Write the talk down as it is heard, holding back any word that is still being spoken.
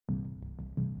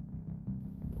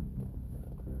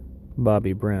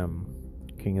Bobby Brim,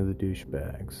 King of the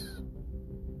Douchebags.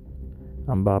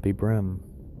 I'm Bobby Brim.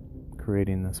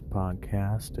 Creating this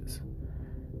podcast is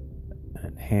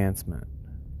an enhancement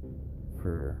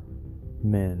for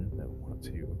men that want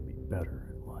to be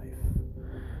better in life.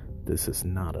 This is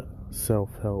not a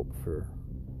self-help for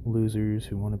losers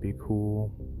who want to be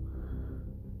cool,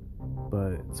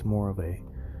 but it's more of a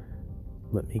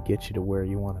let me get you to where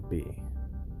you want to be.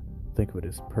 Think of it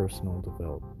as personal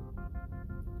development.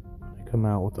 I come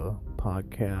out with a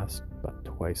podcast about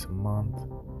twice a month.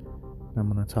 I'm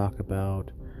going to talk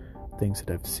about things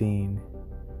that I've seen,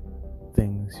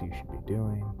 things you should be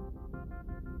doing,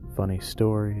 funny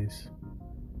stories,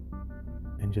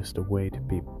 and just a way to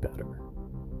be better.